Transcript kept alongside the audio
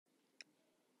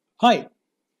Hi,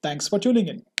 thanks for tuning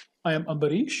in. I am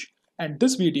Ambarish, and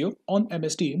this video on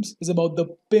MS Teams is about the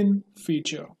pin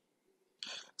feature.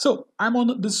 So, I'm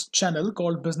on this channel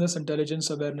called Business Intelligence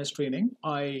Awareness Training.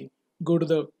 I go to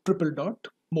the triple dot,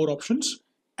 more options,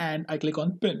 and I click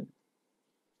on pin.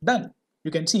 Done.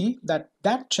 You can see that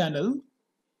channel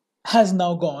has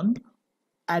now gone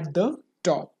at the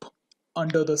top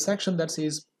under the section that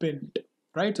says pinned,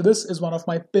 right? So, this is one of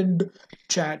my pinned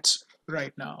chats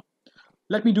right now.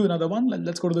 Let me do another one.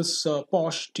 Let's go to this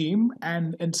Posh team,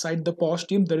 and inside the Posh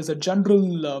team there is a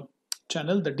general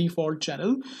channel, the default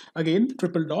channel. Again,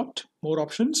 triple dot, more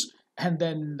options, and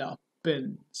then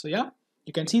pin. So yeah,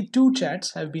 you can see two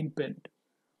chats have been pinned,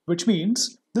 which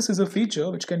means this is a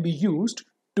feature which can be used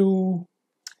to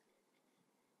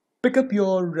pick up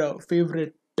your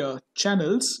favorite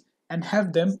channels and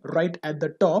have them right at the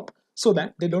top so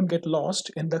that they don't get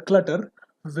lost in the clutter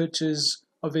which is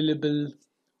available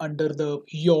under the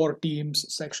your teams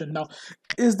section. Now,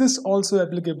 is this also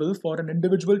applicable for an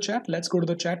individual chat? Let's go to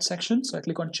the chat section. So I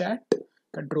click on chat.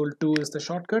 Control 2 is the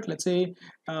shortcut. Let's say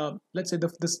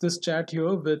this chat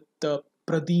here with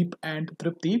Pradeep and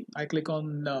Tripti. I click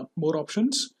on more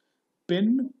options,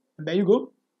 pin, and there you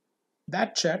go.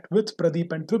 That chat with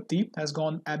Pradeep and Tripti has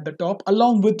gone at the top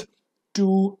along with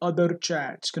two other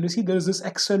chats. Can you see there is this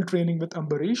Excel training with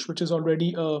Ambarish, which is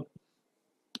already a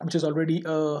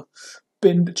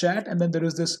pinned chat, and then there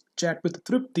is this chat with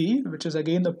Tripti, which is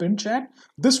again a pinned chat.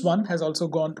 This one has also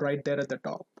gone right there at the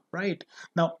top. Right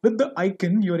now, with the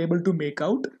icon, you're able to make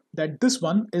out that this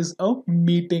one is a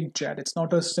meeting chat. It's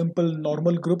not a simple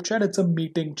normal group chat, it's a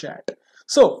meeting chat.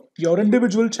 So your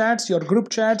individual chats, your group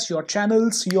chats, your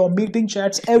channels, your meeting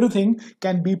chats, everything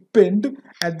can be pinned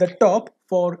at the top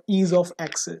for ease of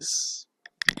access.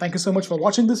 Thank you so much for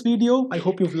watching this video. I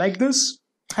hope you've liked this.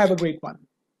 Have a great one.